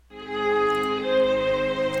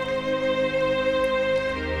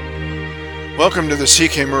Welcome to the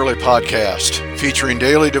C.K. Murley podcast, featuring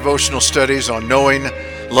daily devotional studies on knowing,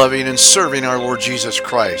 loving, and serving our Lord Jesus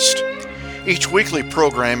Christ. Each weekly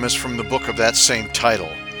program is from the book of that same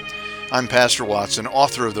title. I'm Pastor Watson,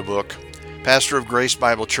 author of the book, pastor of Grace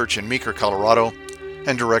Bible Church in Meeker, Colorado,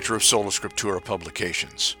 and director of Sola Scriptura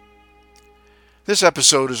Publications. This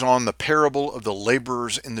episode is on the parable of the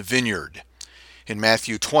laborers in the vineyard in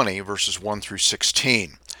Matthew 20, verses 1 through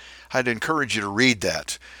 16. I'd encourage you to read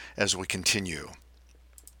that as we continue.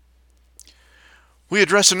 We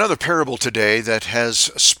address another parable today that has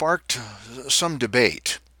sparked some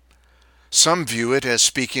debate. Some view it as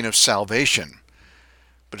speaking of salvation,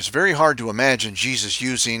 but it's very hard to imagine Jesus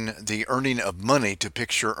using the earning of money to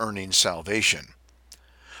picture earning salvation.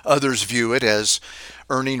 Others view it as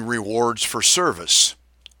earning rewards for service.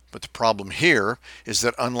 But the problem here is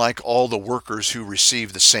that unlike all the workers who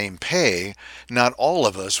receive the same pay, not all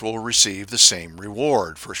of us will receive the same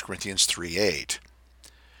reward, 1 Corinthians 3:8.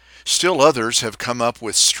 Still others have come up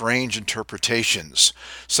with strange interpretations,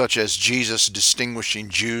 such as Jesus distinguishing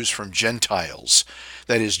Jews from Gentiles,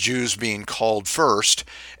 that is, Jews being called first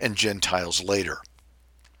and Gentiles later.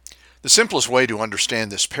 The simplest way to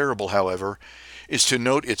understand this parable, however, is to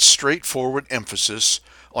note its straightforward emphasis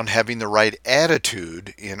on having the right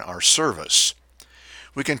attitude in our service.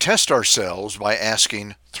 We can test ourselves by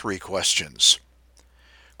asking three questions.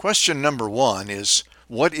 Question number one is,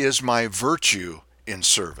 what is my virtue in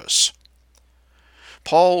service?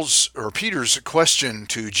 Peter's question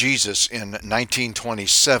to Jesus in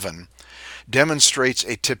 1927 demonstrates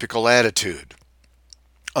a typical attitude.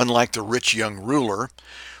 Unlike the rich young ruler,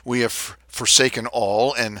 we have forsaken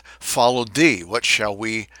all and followed thee. What shall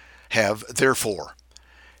we have therefore?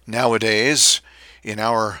 Nowadays, in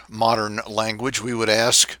our modern language, we would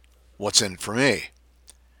ask, what's in it for me?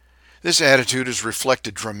 This attitude is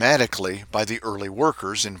reflected dramatically by the early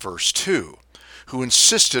workers in verse 2, who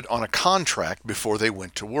insisted on a contract before they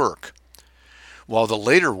went to work, while the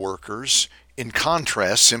later workers, in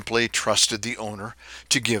contrast, simply trusted the owner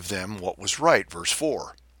to give them what was right, verse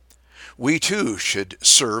 4. We too should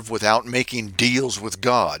serve without making deals with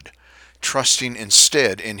God, trusting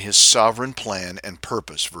instead in His sovereign plan and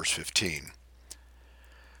purpose, verse 15.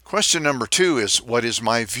 Question number two is, what is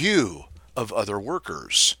my view of other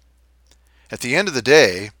workers? At the end of the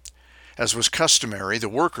day, as was customary, the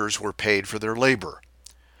workers were paid for their labor.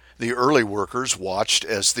 The early workers watched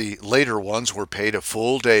as the later ones were paid a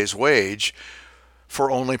full day's wage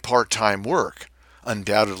for only part-time work,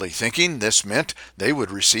 undoubtedly thinking this meant they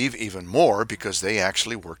would receive even more because they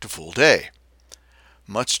actually worked a full day.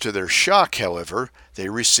 Much to their shock, however, they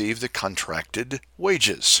received the contracted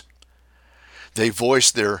wages. They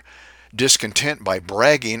voiced their discontent by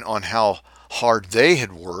bragging on how hard they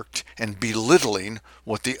had worked and belittling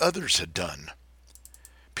what the others had done.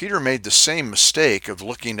 Peter made the same mistake of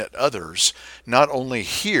looking at others not only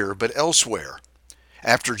here but elsewhere.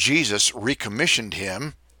 After Jesus recommissioned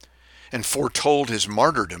him and foretold his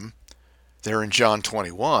martyrdom, there in John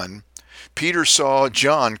 21, Peter saw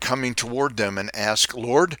John coming toward them and asked,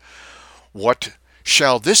 Lord, what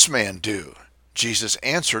shall this man do? Jesus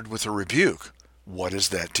answered with a rebuke, what is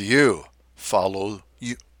that to you? Follow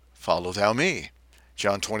thou me.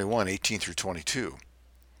 John 21, 18 through 22.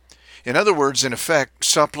 In other words, in effect,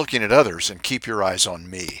 stop looking at others and keep your eyes on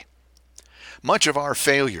me. Much of our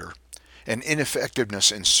failure and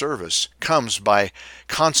ineffectiveness in service comes by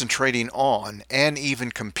concentrating on and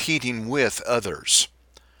even competing with others.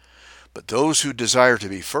 But those who desire to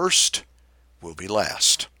be first will be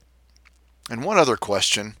last. And one other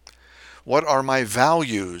question, what are my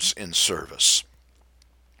values in service?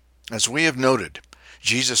 As we have noted,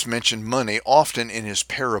 Jesus mentioned money often in his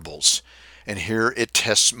parables, and here it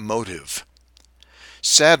tests motive.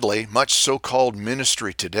 Sadly, much so-called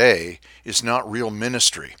ministry today is not real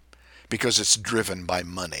ministry because it's driven by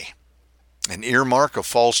money. An earmark of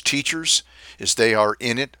false teachers is they are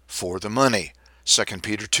in it for the money. 2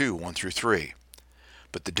 Peter 2, 1 through 3.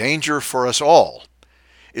 But the danger for us all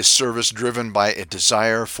is service driven by a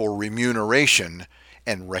desire for remuneration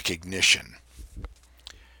and recognition.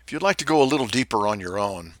 If you'd like to go a little deeper on your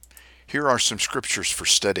own, here are some scriptures for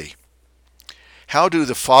study. How do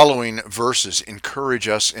the following verses encourage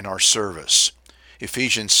us in our service?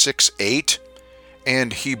 Ephesians 6:8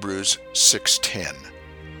 and Hebrews 6:10.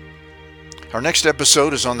 Our next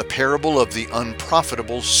episode is on the parable of the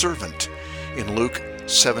unprofitable servant in Luke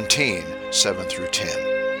 17, 7 through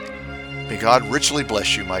 10. May God richly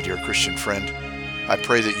bless you, my dear Christian friend. I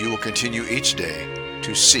pray that you will continue each day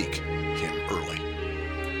to seek